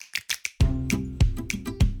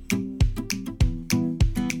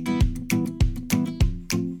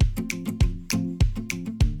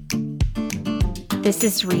this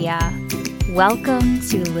is Ria. Welcome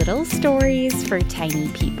to Little Stories for Tiny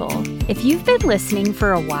People. If you've been listening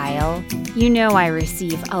for a while, you know I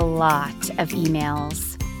receive a lot of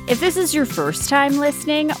emails. If this is your first time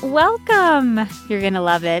listening, welcome! You're gonna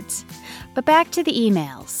love it. But back to the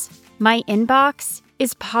emails. My inbox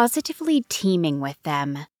is positively teeming with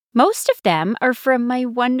them. Most of them are from my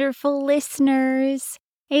wonderful listeners.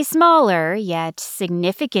 A smaller, yet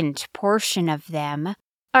significant portion of them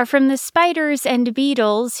are from the spiders and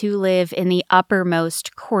beetles who live in the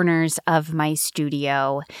uppermost corners of my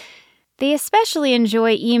studio. They especially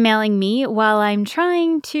enjoy emailing me while I'm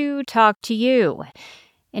trying to talk to you.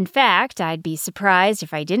 In fact, I'd be surprised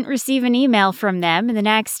if I didn't receive an email from them in the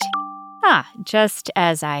next... just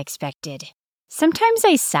as I expected. Sometimes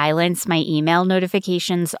I silence my email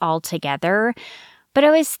notifications altogether, but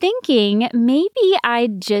I was thinking maybe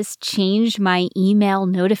I'd just change my email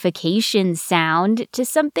notification sound to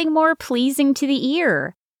something more pleasing to the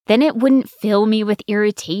ear. Then it wouldn't fill me with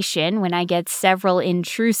irritation when I get several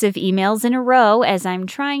intrusive emails in a row as I'm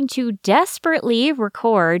trying to desperately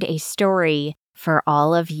record a story for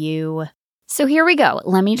all of you. So here we go.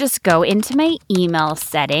 Let me just go into my email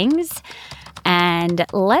settings and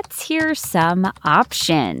let's hear some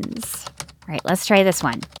options. All right, let's try this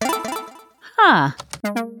one.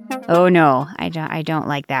 Oh no, I don't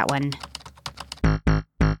like that one.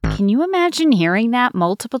 Can you imagine hearing that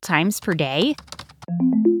multiple times per day?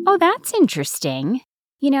 Oh, that's interesting.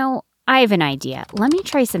 You know, I have an idea. Let me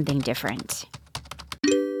try something different.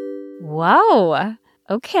 Whoa,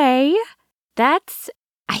 okay.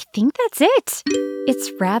 I think that's it.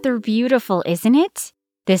 It's rather beautiful, isn't it?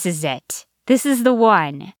 This is it. This is the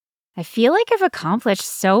one. I feel like I've accomplished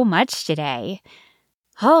so much today.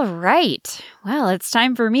 All right. Well, it's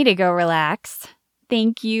time for me to go relax.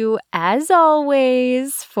 Thank you, as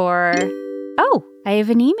always, for... Oh, I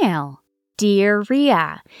have an email. Dear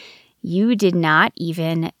Ria, you did not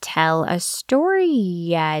even tell a story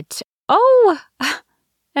yet. Oh,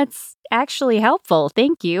 that's actually helpful.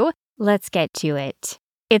 Thank you. Let's get to it.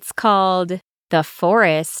 It's called The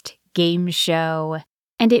Forest Game Show,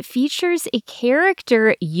 and it features a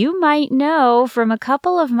character you might know from a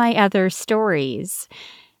couple of my other stories.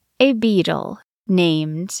 A beetle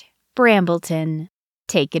named Brambleton.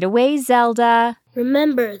 Take it away, Zelda.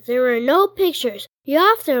 Remember, there are no pictures. You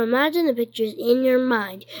have to imagine the pictures in your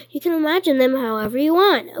mind. You can imagine them however you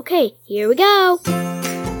want. Okay, here we go.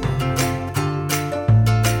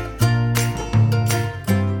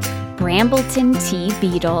 Brambleton T.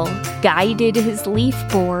 Beetle guided his leaf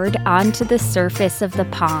board onto the surface of the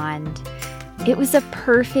pond. It was a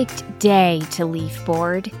perfect day to leaf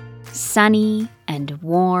board. Sunny and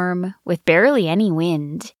warm, with barely any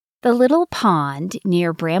wind. The little pond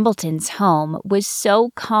near Brambleton's home was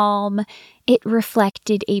so calm, it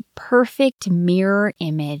reflected a perfect mirror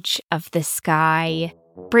image of the sky.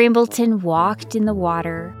 Brambleton walked in the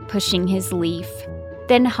water, pushing his leaf,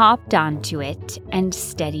 then hopped onto it and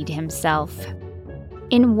steadied himself.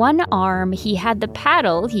 In one arm, he had the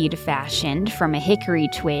paddle he'd fashioned from a hickory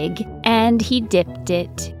twig, and he dipped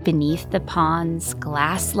it beneath the pond's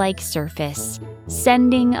glass-like surface,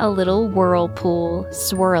 sending a little whirlpool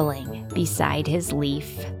swirling beside his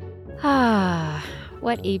leaf.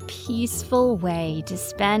 What a peaceful way to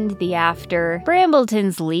spend the after.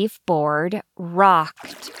 Brambleton's leaf board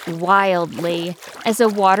rocked wildly as a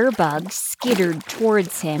water bug skittered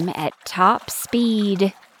towards him at top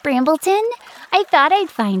speed. Brambleton, I thought I'd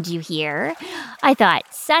find you here. I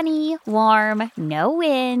thought sunny, warm, no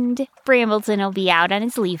wind. Brambleton will be out on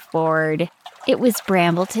his leaf board. It was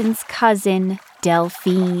Brambleton's cousin,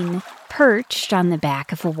 Delphine, perched on the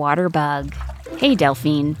back of a water bug. Hey,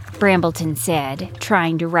 Delphine, Brambleton said,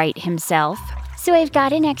 trying to right himself. So I've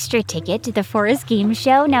got an extra ticket to the Forest Game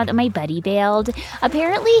Show now that my buddy bailed.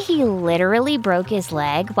 Apparently, he literally broke his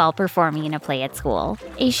leg while performing in a play at school.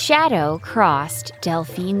 A shadow crossed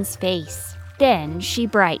Delphine's face. Then she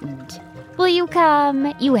brightened. Will you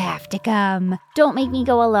come? You have to come. Don't make me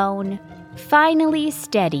go alone. Finally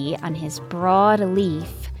steady on his broad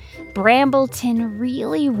leaf, Brambleton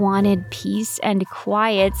really wanted peace and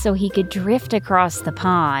quiet so he could drift across the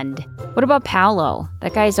pond. What about Paolo?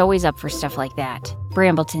 That guy's always up for stuff like that,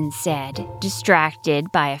 Brambleton said, distracted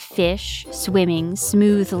by a fish swimming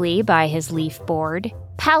smoothly by his leaf board.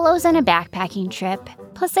 Paolo's on a backpacking trip.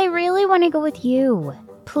 Plus, I really want to go with you.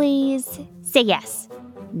 Please, say yes.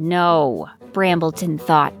 No, Brambleton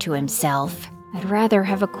thought to himself. I'd rather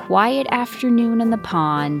have a quiet afternoon in the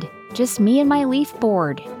pond, just me and my leaf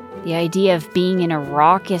board. The idea of being in a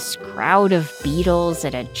raucous crowd of beetles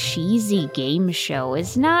at a cheesy game show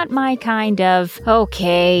is not my kind of...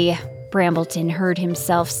 Okay, Brambleton heard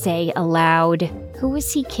himself say aloud. Who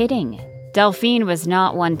was he kidding? Delphine was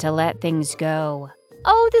not one to let things go.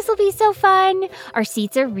 Oh, this'll be so fun. Our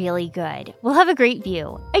seats are really good. We'll have a great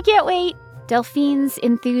view. I can't wait. Delphine's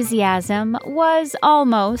enthusiasm was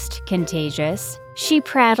almost contagious. She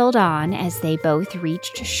prattled on as they both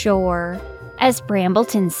reached shore. As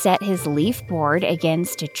Brambleton set his leaf board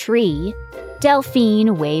against a tree,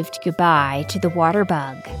 Delphine waved goodbye to the water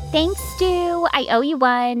bug. Thanks, Stu. I owe you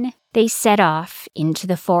one. They set off into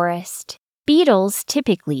the forest. Beetles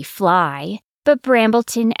typically fly, but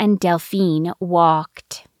Brambleton and Delphine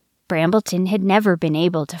walked. Brambleton had never been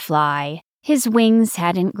able to fly. His wings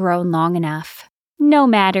hadn't grown long enough. No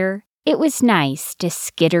matter, it was nice to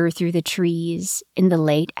skitter through the trees in the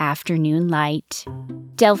late afternoon light.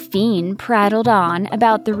 Delphine prattled on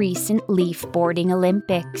about the recent leaf-boarding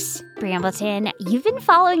Olympics. Brambleton, you've been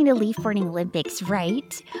following the leaf-boarding Olympics,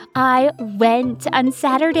 right? I went on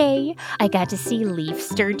Saturday. I got to see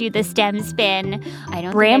Leafster do the stem spin.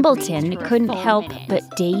 Brambleton couldn't help but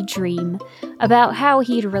daydream about how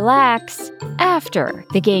he'd relax after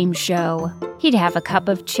the game show. He'd have a cup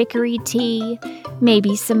of chicory tea,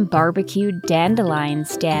 maybe some barbecued dandelion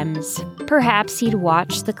stems. Perhaps he'd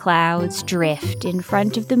watch the clouds drift in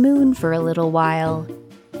front of the moon for a little while.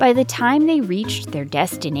 By the time they reached their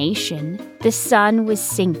destination, the sun was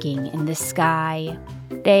sinking in the sky.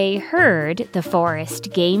 They heard the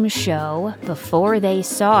forest game show before they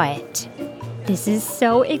saw it. This is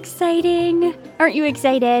so exciting! Aren't you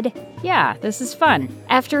excited? Yeah, this is fun.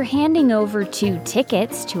 After handing over 2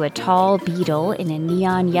 tickets to a tall beetle in a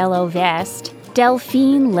neon yellow vest,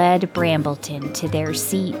 Delphine led Brambleton to their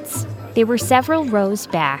seats. They were several rows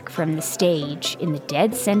back from the stage in the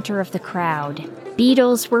dead center of the crowd.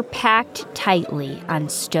 Beetles were packed tightly on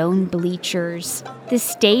stone bleachers. The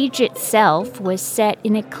stage itself was set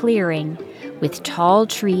in a clearing, with tall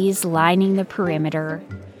trees lining the perimeter.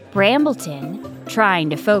 Brambleton, trying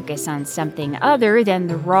to focus on something other than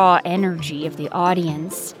the raw energy of the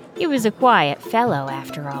audience, he was a quiet fellow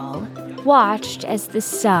after all, watched as the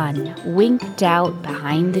sun winked out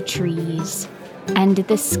behind the trees, and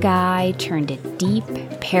the sky turned a deep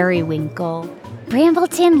periwinkle.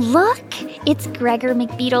 Brambleton, look! It's Gregor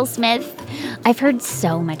McBeatlesmith. I've heard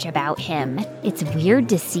so much about him. It's weird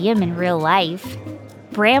to see him in real life.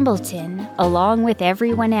 Brambleton, along with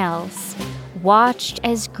everyone else, watched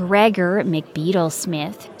as Gregor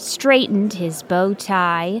McBeatlesmith straightened his bow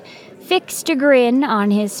tie, fixed a grin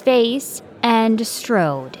on his face, and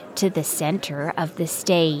strode to the center of the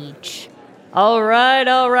stage. All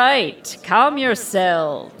right. Calm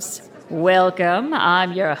yourselves. Welcome,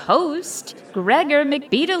 I'm your host, Gregor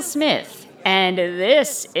McBeatlesmith, and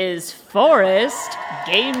this is Forest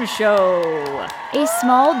Game Show. A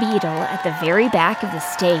small beetle at the very back of the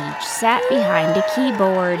stage sat behind a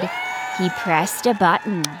keyboard. He pressed a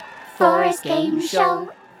button. Forest Game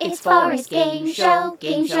Show. It's Forest Game Show.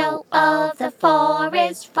 Game Show of the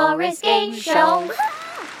Forest. Forest Game Show.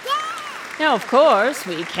 Now, of course,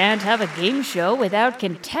 we can't have a game show without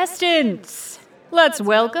contestants. Let's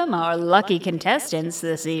welcome our lucky contestants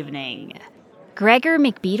this evening. Gregor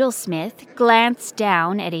McBeatlesmith glanced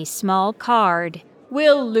down at a small card.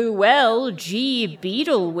 Will Llewell G.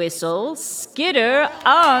 Beetlewhistle skitter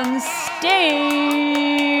on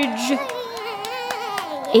stage?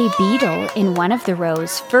 A beetle in one of the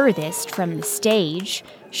rows furthest from the stage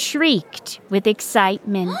shrieked with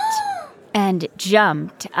excitement and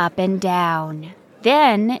jumped up and down.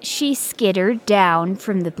 Then she skittered down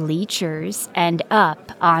from the bleachers and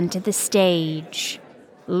up onto the stage.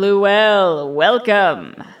 Llewell,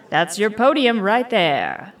 welcome. That's your podium right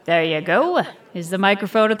there. There you go. Is the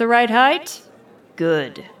microphone at the right height?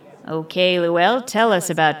 Good. Okay, Llewell, tell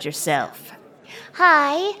us about yourself.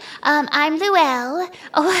 Hi, I'm Llewell.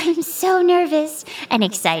 Oh, I'm so nervous and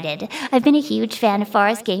excited. I've been a huge fan of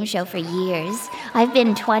Forest Game Show for years. I've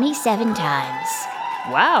been 27 times.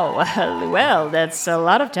 Wow, Llewell, that's a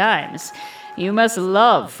lot of times. You must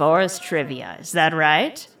love forest trivia, is that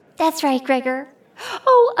right? That's right, Gregor.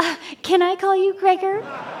 Oh, can I call you Gregor?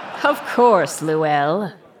 Of course,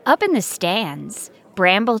 Llewell. Up in the stands,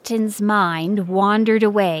 Brambleton's mind wandered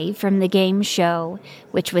away from the game show,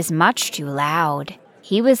 which was much too loud.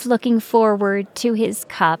 He was looking forward to his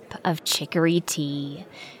cup of chicory tea.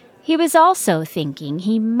 He was also thinking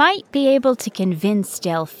he might be able to convince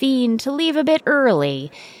Delphine to leave a bit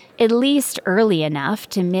early, at least early enough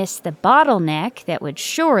to miss the bottleneck that would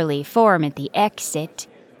surely form at the exit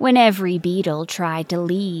when every beetle tried to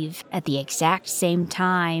leave at the exact same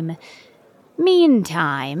time.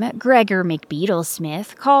 Meantime, Gregor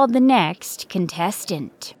McBeatlesmith called the next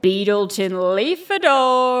contestant. Beetleton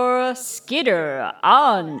Leafador, skitter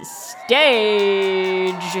on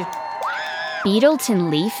stage.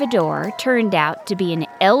 Beetleton Leafador turned out to be an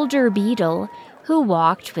elder beetle who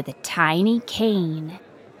walked with a tiny cane.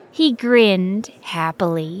 He grinned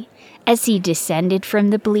happily as he descended from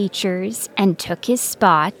the bleachers and took his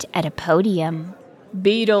spot at a podium.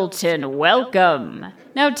 Beetleton, welcome.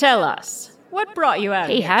 Now tell us, what brought you out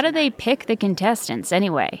Hey, here how do tonight? they pick the contestants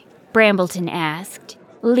anyway? Brambleton asked,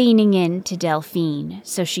 leaning in to Delphine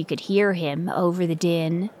so she could hear him over the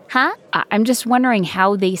din. Huh? I'm just wondering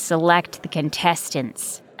how they select the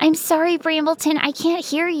contestants. I'm sorry, Brambleton, I can't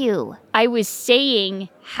hear you. I was saying,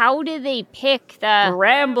 how do they pick the...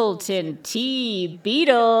 Brambleton T.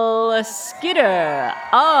 Beetle Skidder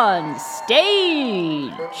on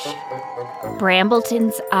stage.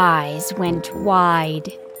 Brambleton's eyes went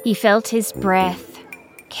wide. He felt his breath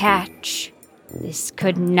catch. This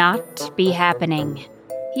could not be happening.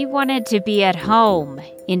 He wanted to be at home,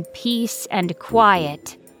 in peace and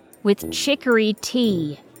quiet, with chicory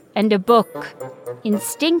tea and a book.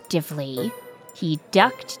 Instinctively, he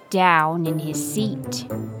ducked down in his seat.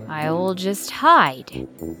 I'll just hide.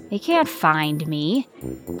 They can't find me.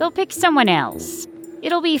 They'll pick someone else.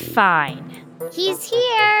 It'll be fine. He's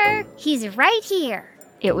here! He's right here.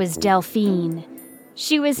 It was Delphine.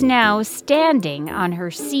 She was now standing on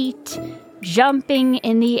her seat, jumping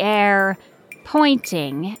in the air,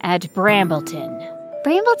 pointing at Brambleton.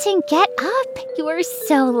 Brambleton, get up! You are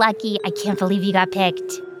so lucky. I can't believe you got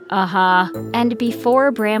picked. And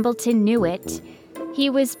before Brambleton knew it, he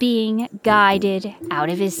was being guided out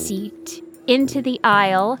of his seat into the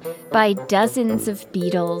aisle by dozens of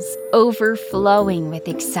beetles overflowing with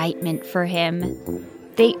excitement for him.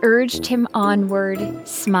 They urged him onward,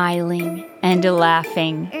 smiling and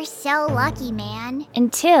laughing, You're so lucky, man.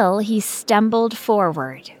 until he stumbled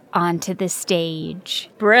forward onto the stage.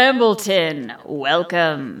 Brambleton,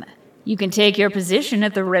 welcome. You can take your position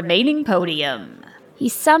at the remaining podium. He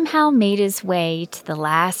somehow made his way to the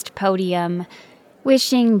last podium,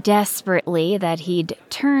 wishing desperately that he'd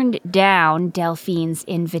turned down Delphine's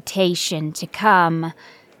invitation to come.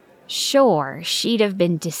 Sure, she'd have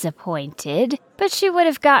been disappointed, but she would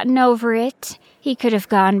have gotten over it. He could have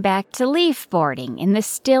gone back to leaf boarding in the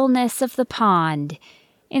stillness of the pond,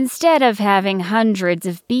 instead of having hundreds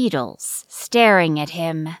of beetles staring at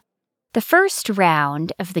him. The first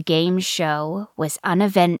round of the game show was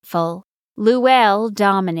uneventful. Luelle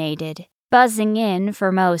dominated, buzzing in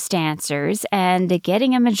for most answers and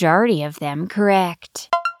getting a majority of them correct.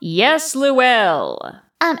 Yes, Luelle.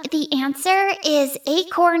 The answer is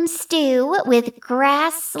acorn stew with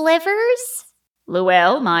grass slivers.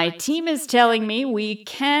 Luelle, my team is telling me we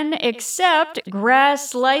can accept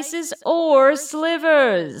grass slices or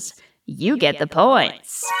slivers. You get the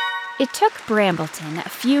points. It took Brambleton a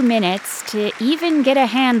few minutes to even get a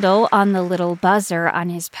handle on the little buzzer on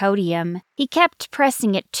his podium. He kept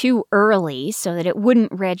pressing it too early so that it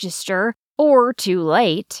wouldn't register, or too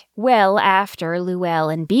late, well after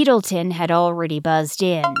Luelle and Beetleton had already buzzed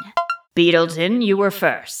in. Beetleton, you were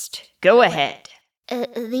first. Go ahead.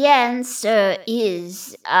 The answer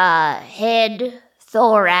is, head,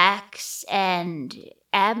 thorax, and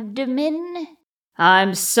abdomen.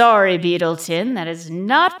 I'm sorry, Beetleton. That is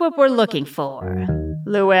not what we're looking for.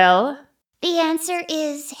 Luelle? The answer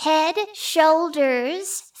is head,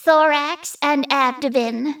 shoulders, thorax, and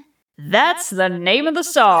abdomen. That's the name of the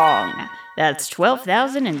song. That's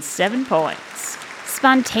 12,007 points.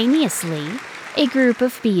 Spontaneously, a group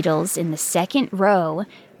of beetles in the second row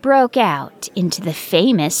broke out into the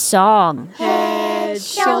famous song. Head,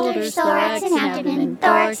 shoulders, thorax, and abdomen.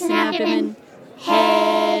 Thorax and abdomen.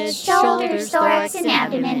 Head, shoulders, thorax, and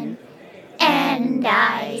abdomen. And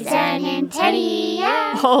eyes and antennae.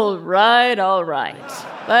 All right.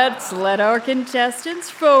 Let's let our contestants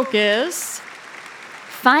focus.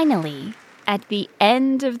 Finally, at the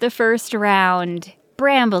end of the first round,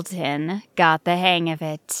 Brambleton got the hang of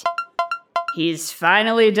it. He's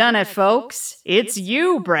finally done it, folks. It's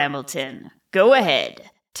you, Brambleton. Go ahead.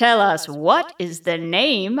 Tell us, what is the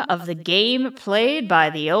name of the game played by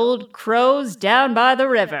the old crows down by the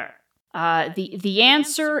river? The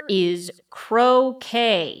answer is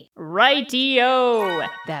croquet. Righty-o.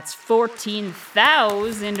 That's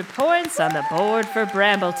 14,000 points on the board for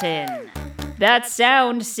Brambleton. That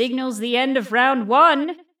sound signals the end of round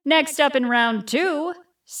 1. Next up in round 2,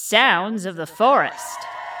 sounds of the forest.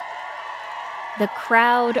 The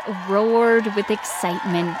crowd roared with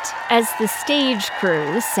excitement as the stage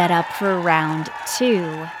crew set up for round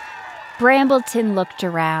 2. Brambleton looked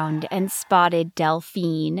around and spotted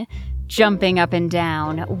Delphine, jumping up and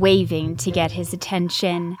down, waving to get his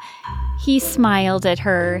attention. He smiled at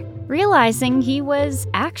her, realizing he was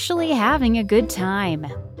actually having a good time.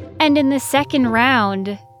 And in the second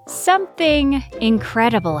round, something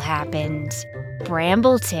incredible happened.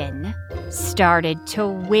 Brambleton started to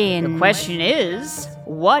win. The question is,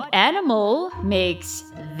 what animal makes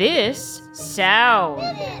this sound?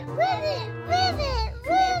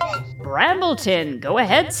 Brambleton, go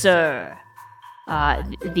ahead, sir.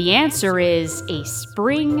 The answer is a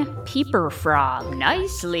spring peeper frog.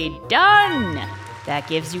 Nicely done! That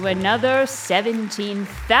gives you another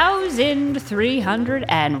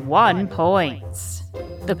 17,301 points.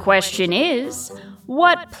 The question is,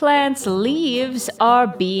 what plant's leaves are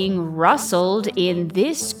being rustled in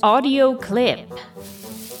this audio clip?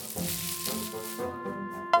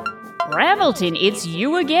 Brambleton, it's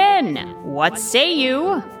you again. What say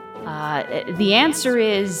you? The answer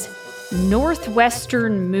is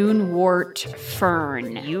northwestern moonwort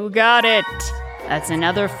fern. You got it. That's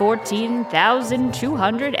another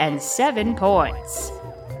 14,207 points.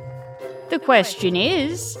 The question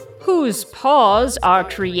is, whose paws are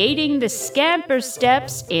creating the scamper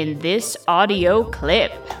steps in this audio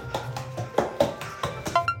clip?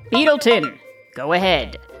 Beetleton, go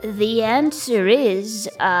ahead. The answer is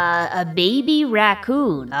a baby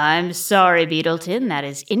raccoon. I'm sorry, Beetleton, that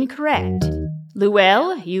is incorrect.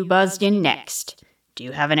 Luelle, you buzzed in next. Do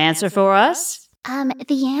you have an answer for us?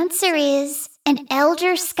 The answer is an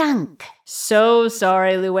elder skunk. So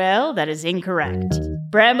sorry, Luelle, that is incorrect.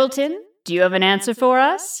 Brambleton, do you have an answer for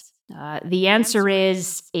us? The answer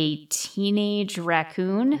is a teenage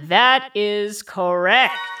raccoon. That is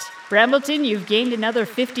correct. Brambleton, you've gained another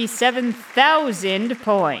 57,000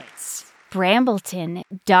 points. Brambleton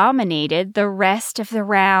dominated the rest of the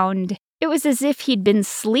round. It was as if he'd been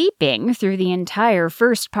sleeping through the entire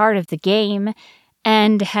first part of the game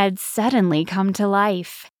and had suddenly come to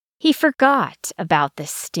life. He forgot about the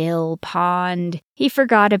still pond. He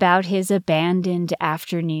forgot about his abandoned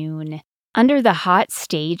afternoon. Under the hot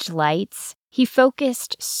stage lights, he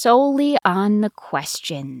focused solely on the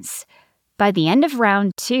questions. By the end of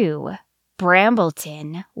round 2,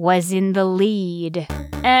 Brambleton was in the lead.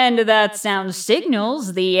 And that sound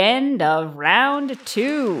signals the end of round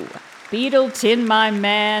 2. Beetleton, my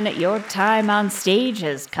man, your time on stage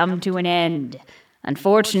has come to an end.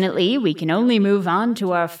 Unfortunately, we can only move on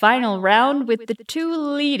to our final round with the 2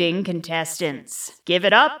 leading contestants. Give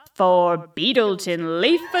it up for Beetleton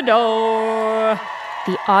Leafador.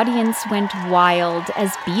 The audience went wild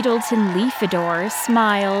as Beetleton Leafador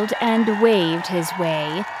smiled and waved his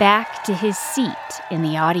way back to his seat in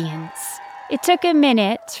the audience. It took a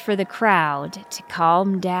minute for the crowd to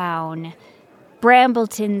calm down.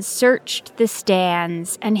 Brambleton searched the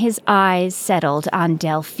stands, and his eyes settled on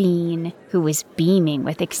Delphine, who was beaming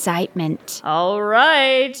with excitement. All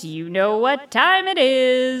right, you know what time it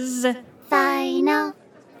is. Final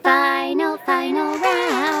round.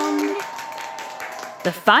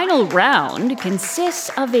 The final round consists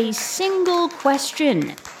of a single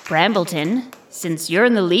question. Brambleton, since you're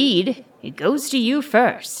in the lead, it goes to you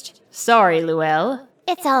first. Sorry, Luelle.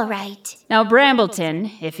 It's all right. Now, Brambleton,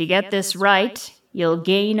 if you get this right, you'll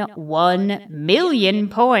gain 1 million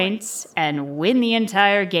points and win the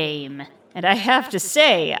entire game. And I have to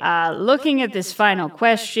say, looking at this final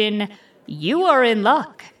question, you are in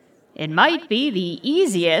luck. It might be the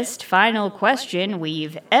easiest final question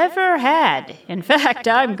we've ever had. In fact,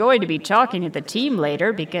 I'm going to be talking to the team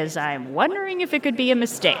later because I'm wondering if it could be a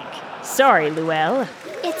mistake. Sorry, Luelle.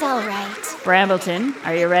 It's all right. Brambleton,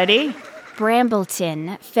 are you ready?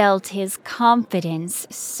 Brambleton felt his confidence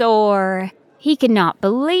soar. He could not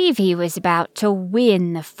believe he was about to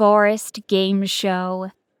win the forest game show.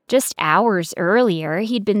 Just hours earlier,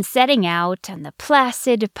 he'd been setting out on the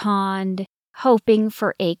placid pond, hoping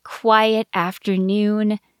for a quiet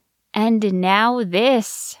afternoon, and now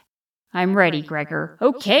this. I'm ready, Gregor.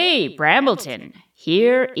 Okay, Brambleton,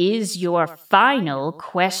 here is your final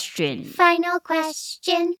question. Final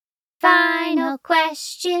question. Final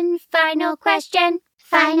question. Final question.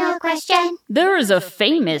 Final question. There is a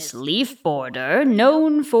famous leaf boarder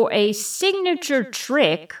known for a signature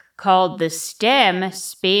trick called the stem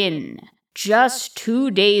spin. Just 2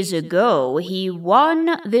 days ago, he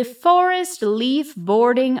won the Forest Leaf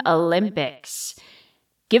Boarding Olympics.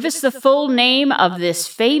 Give us the full name of this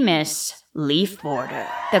famous leaf boarder.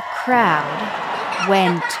 The crowd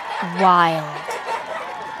went wild.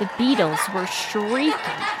 The Beatles were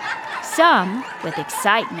shrieking, some with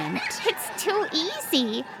excitement. It's too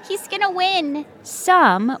easy. He's gonna win.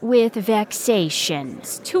 Some with vexation.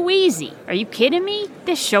 It's too easy. Are you kidding me?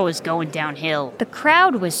 This show is going downhill. The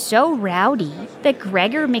crowd was so rowdy that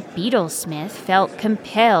Gregor McBeatlesmith felt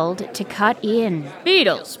compelled to cut in.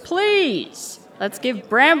 Beatles, please! Let's give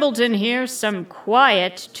Brambleton here some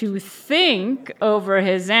quiet to think over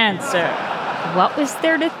his answer. What was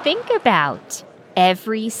there to think about?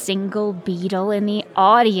 Every single beetle in the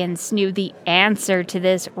audience knew the answer to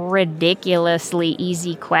this ridiculously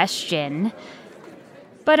easy question.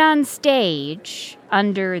 But on stage,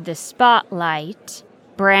 under the spotlight,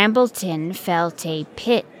 Brambleton felt a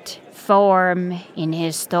pit form in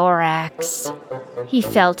his thorax. He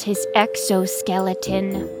felt his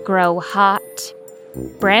exoskeleton grow hot.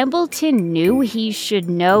 Brambleton knew he should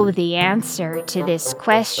know the answer to this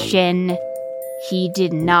question. He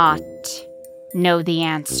did not know the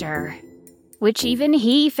answer, which even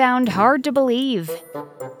he found hard to believe.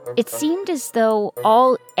 It seemed as though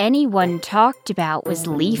all anyone talked about was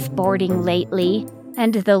leaf boarding lately,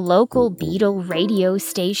 and the local beetle radio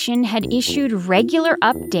station had issued regular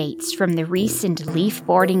updates from the recent leaf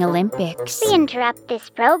boarding Olympics. We interrupt this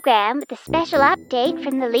program with a special update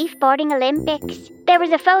from the Leaf Boarding Olympics. There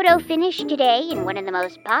was a photo finish today in one of the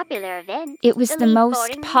most popular events. It was the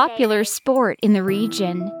most popular sport in the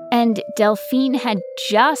region, and Delphine had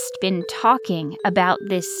just been talking about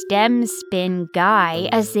this stem spin guy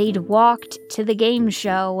as they'd walked to the game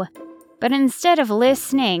show. But instead of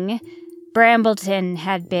listening, Brambleton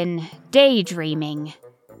had been daydreaming.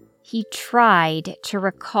 He tried to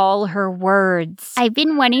recall her words. I've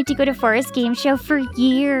been wanting to go to Forest Game Show for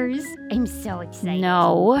years. I'm so excited.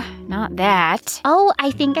 No, not that. Oh,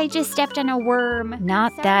 I think I just stepped on a worm.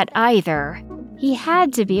 Not that either. He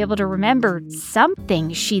had to be able to remember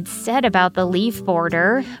something she'd said about the leaf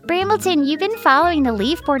boarder. Brambleton, you've been following the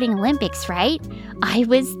leaf boarding Olympics, right? I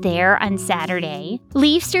was there on Saturday.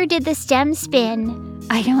 Leafster did the stem spin.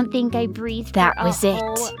 I don't think I breathed That for was a it.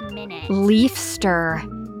 whole minute. Leafster.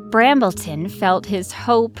 Brambleton felt his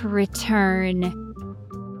hope return.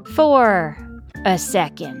 For a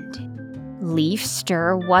second.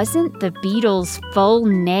 Leafster wasn't the beetle's full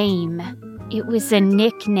name. It was a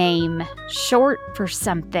nickname, short for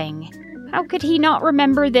something. How could he not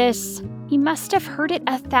remember this? He must have heard it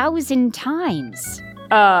 1,000 times.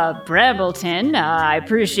 Brambleton, I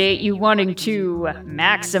appreciate you wanting to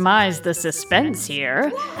maximize the suspense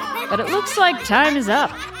here, but it looks like time is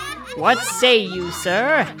up. What say you,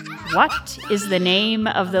 sir? What is the name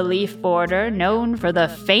of the leaf boarder known for the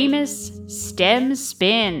famous stem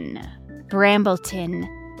spin? Brambleton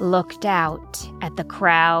looked out at the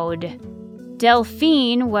crowd.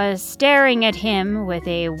 Delphine was staring at him with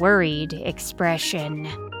a worried expression.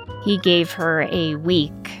 He gave her a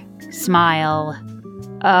weak smile.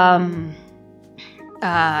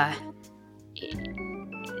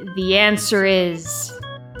 The answer is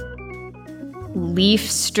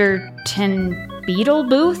Leafsterton Beetle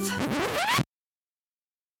Booth?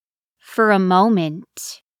 For a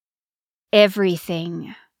moment,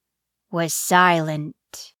 everything was silent.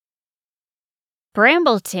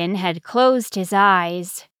 Brambleton had closed his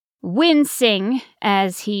eyes, wincing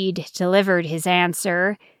as he'd delivered his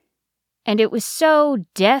answer, and it was so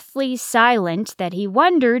deathly silent that he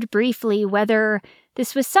wondered briefly whether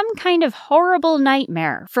this was some kind of horrible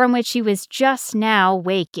nightmare from which he was just now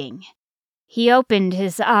waking. He opened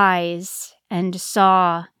his eyes and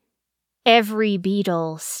saw every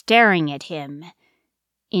beetle staring at him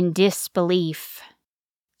in disbelief.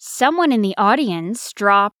 Someone in the audience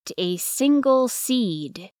dropped a single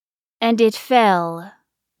seed, and it fell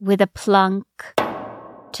with a plunk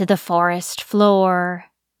to the forest floor.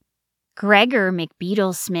 Gregor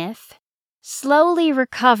McBeetlesmith slowly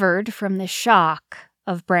recovered from the shock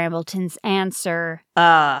of Brambleton's answer.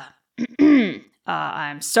 I'm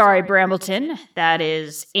sorry, Brambleton. That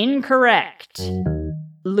is incorrect.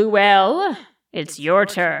 Luell, it's your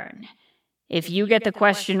turn. If you get the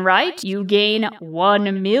question right, you gain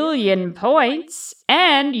 1 million points,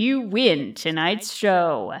 and you win tonight's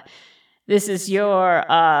show. This is your,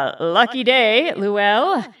 lucky day,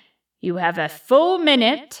 Luell. You have a full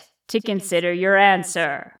minute to consider your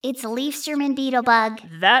answer. It's Leafsterman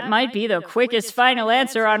Beetlebug. That might be the quickest final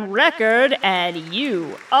answer on record, and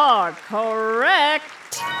you are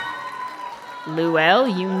correct. Luell,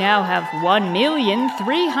 you now have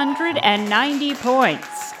 1,390,000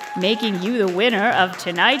 points, making you the winner of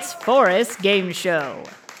tonight's Forest Game Show.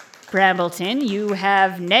 Brambleton, you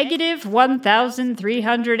have negative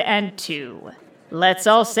 1,302. Let's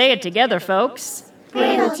all say it together, folks.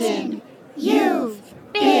 Brambleton, you've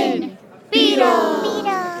been beetled.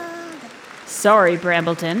 Sorry,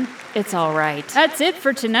 Brambleton. It's all right. That's it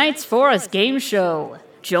for tonight's Forest Game Show.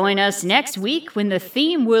 Join us next week when the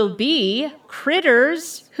theme will be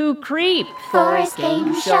Critters Who Creep. Forest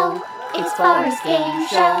Game Show. It's Forest Game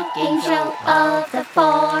Show. Game Show of the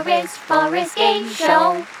Forest. Forest Game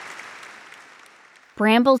Show.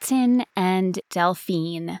 Brambleton and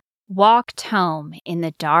Delphine walked home in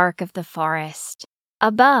the dark of the forest.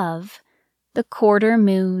 Above, The quarter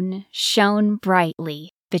moon shone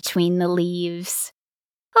brightly between the leaves.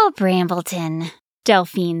 Oh, Brambleton,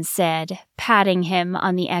 Delphine said, patting him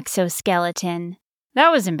on the exoskeleton.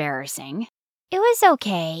 That was embarrassing. it was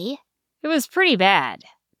okay. It was pretty bad.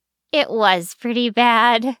 It was pretty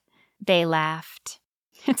bad. They laughed.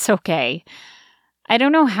 It's okay. I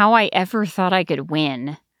don't know how I ever thought I could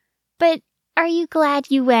win. But are you glad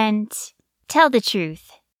you went? Tell the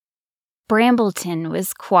truth. Brambleton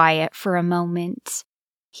was quiet for a moment.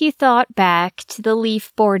 He thought back to the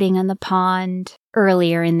leaf boarding on the pond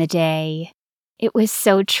earlier in the day. It was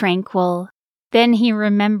so tranquil. Then he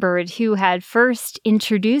remembered who had first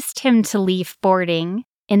introduced him to leaf boarding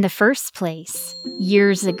in the first place,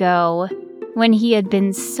 years ago, when he had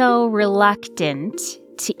been so reluctant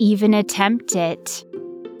to even attempt it.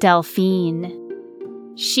 Delphine.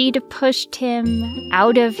 She'd pushed him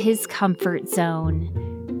out of his comfort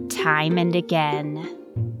zone, time and again.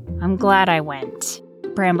 I'm glad I went,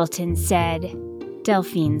 Brambleton said.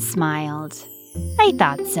 Delphine smiled. I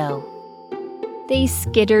thought so. They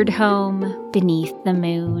skittered home beneath the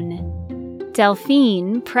moon.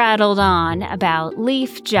 Delphine prattled on about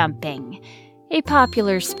leaf jumping, a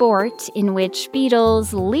popular sport in which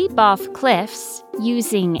beetles leap off cliffs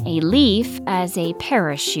using a leaf as a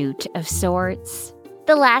parachute of sorts.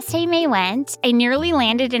 The last time I went, I nearly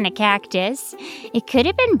landed in a cactus. It could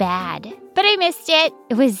have been bad, but I missed it.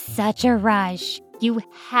 It was such a rush. You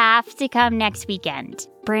have to come next weekend.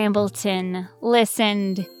 Brambleton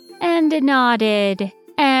listened and nodded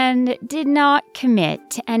and did not commit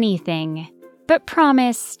to anything, but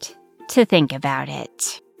promised to think about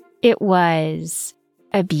it. It was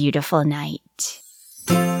a beautiful night.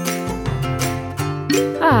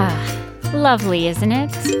 Lovely, isn't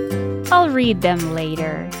it? I'll read them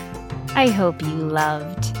later. I hope you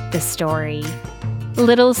loved the story.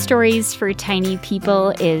 Little Stories for Tiny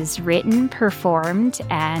People is written, performed,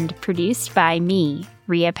 and produced by me,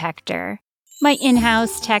 Rhea Pector. My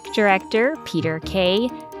in-house tech director, Peter Kay,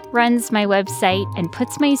 runs my website and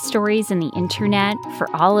puts my stories on the internet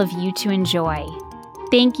for all of you to enjoy.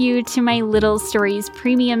 Thank you to my Little Stories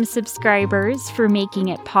premium subscribers for making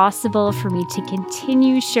it possible for me to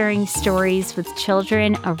continue sharing stories with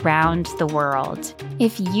children around the world.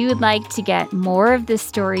 If you'd like to get more of the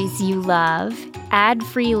stories you love,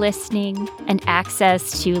 ad-free listening, and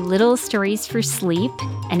access to Little Stories for Sleep,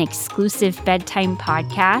 an exclusive bedtime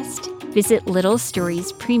podcast, visit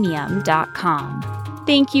littlestoriespremium.com.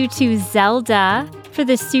 Thank you to Zelda for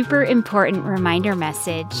the super important reminder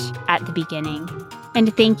message at the beginning.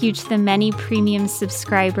 And thank you to the many premium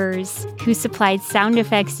subscribers who supplied sound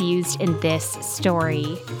effects used in this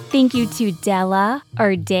story. Thank you to Della,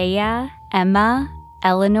 Ardea, Emma,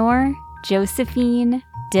 Eleanor, Josephine,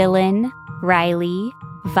 Dylan, Riley,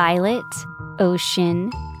 Violet, Ocean,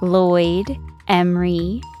 Lloyd,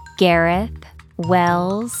 Emery, Gareth,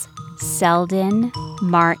 Wells, Selden,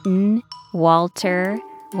 Martin, Walter,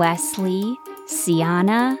 Wesley,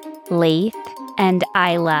 Sienna, Laith, and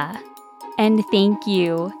Isla. And thank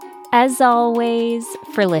you, as always,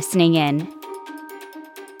 for listening in.